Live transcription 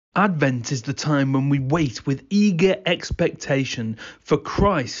Advent is the time when we wait with eager expectation for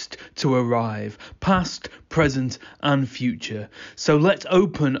Christ to arrive, past, present, and future. So let's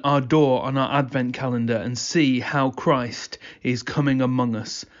open our door on our Advent calendar and see how Christ is coming among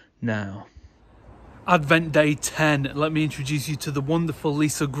us now. Advent Day 10, let me introduce you to the wonderful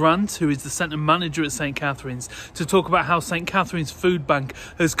Lisa Grant, who is the Centre Manager at St Catherine's, to talk about how St Catherine's Foodbank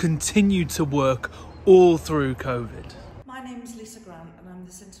has continued to work all through COVID. My name is Lisa Grant and I'm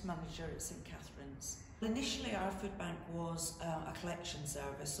the Centre Manager at St Catherine's. Initially our food bank was a collection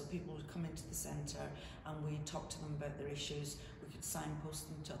service, so people would come into the centre and we'd talk to them about their issues. We could signpost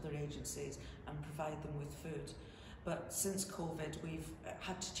them to other agencies and provide them with food. But since COVID we've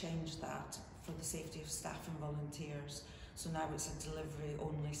had to change that for the safety of staff and volunteers. So now it's a delivery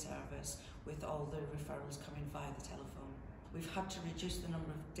only service with all the referrals coming via the telephone. We've had to reduce the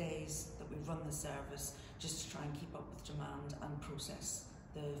number of days that we run the service just to try and keep up with demand and process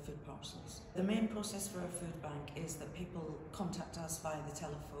the food parcels. The main process for our food bank is that people contact us via the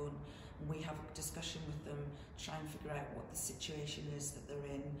telephone and we have a discussion with them, try and figure out what the situation is that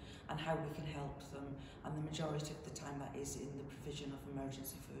they're in and how we can help them, and the majority of the time that is in the provision of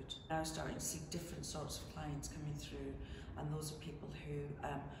emergency food. Now starting to see different sorts of clients coming through, and those are people who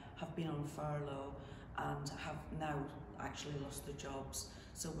have been on furlough and have now actually lost their jobs.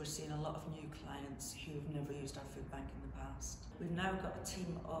 So we're seeing a lot of new clients who've never used our food bank in the past. We've now got a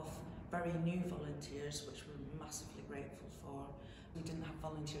team of very new volunteers, which we're massively grateful for. We didn't have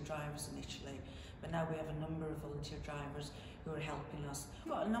volunteer drivers initially, but now we have a number of volunteer drivers who are helping us.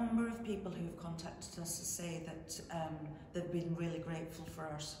 We've got a number of people who've contacted us to say that they've been really grateful for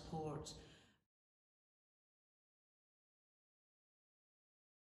our support.